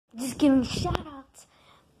giving shout outs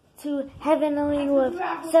to Heavenly with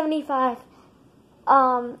 75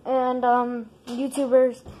 and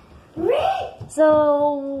YouTubers.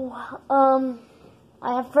 So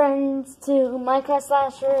I have friends to Minecraft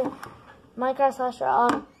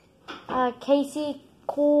Slasher, Casey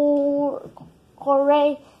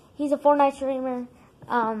Corey. He's a Fortnite streamer.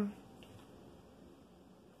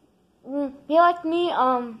 Be like me.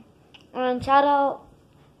 And shout out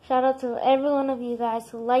to every one of you guys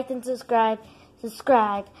who liked and subscribe.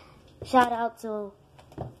 Shout out to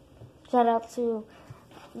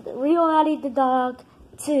Real Addy the dog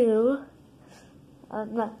too.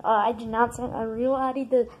 I did not say Real Addy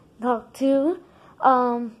the dog too.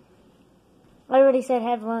 I already said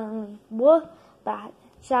Heavenly Wolf, but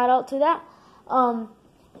shout out to that.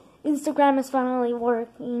 Instagram is finally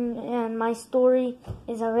working and my story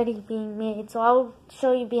is already being made. So I'll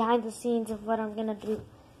show you behind the scenes of what I'm gonna do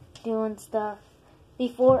and stuff.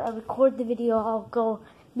 Before I record the video, I'll go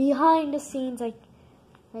behind the scenes like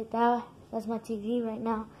that. That's my TV right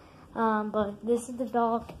now. But this is the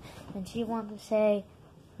dog and she wants to say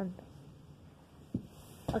something.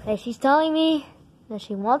 Okay, she's telling me that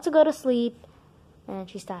she wants to go to sleep and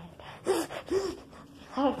she's tired.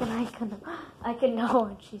 I can know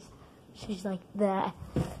when she's like that.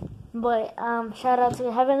 But shout out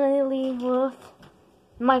to Heavenly Wolf,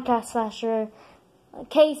 Minecraft Slasher,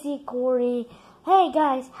 Casey, Corey. Hey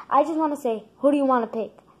guys, I just want to say, who do you want to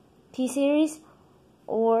pick? T-Series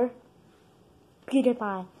or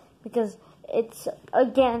PewDiePie? Because it's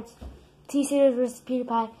against T-Series versus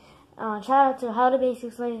PewDiePie. Shout out to How to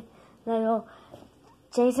Basics Lego,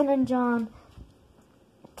 Jason and John,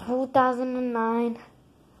 2009.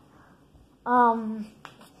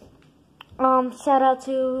 Shout out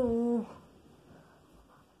to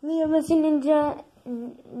Leo Messi Ninja,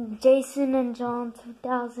 Jason and John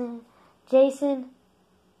 2000, Jason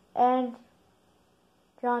and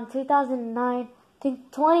John 2009. I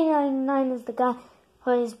think 2099 is the guy who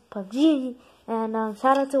plays PUBG. And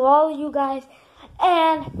shout out to all of you guys.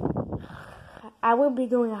 And I will be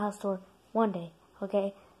doing a house tour one day.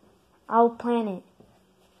 Okay, I'll plan it.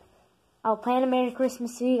 I'll plan a Merry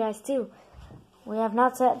Christmas to you guys too. We have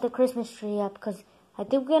not set the Christmas tree up because I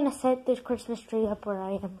think we're gonna set this Christmas tree up where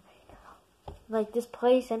I am. Like this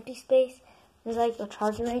place, empty space. There's like a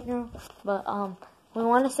charger right now, but we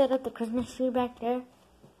want to set up the Christmas tree back there,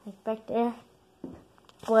 like back there.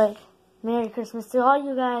 But Merry Christmas to all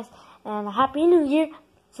you guys and a Happy New Year.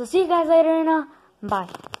 So see you guys later and bye.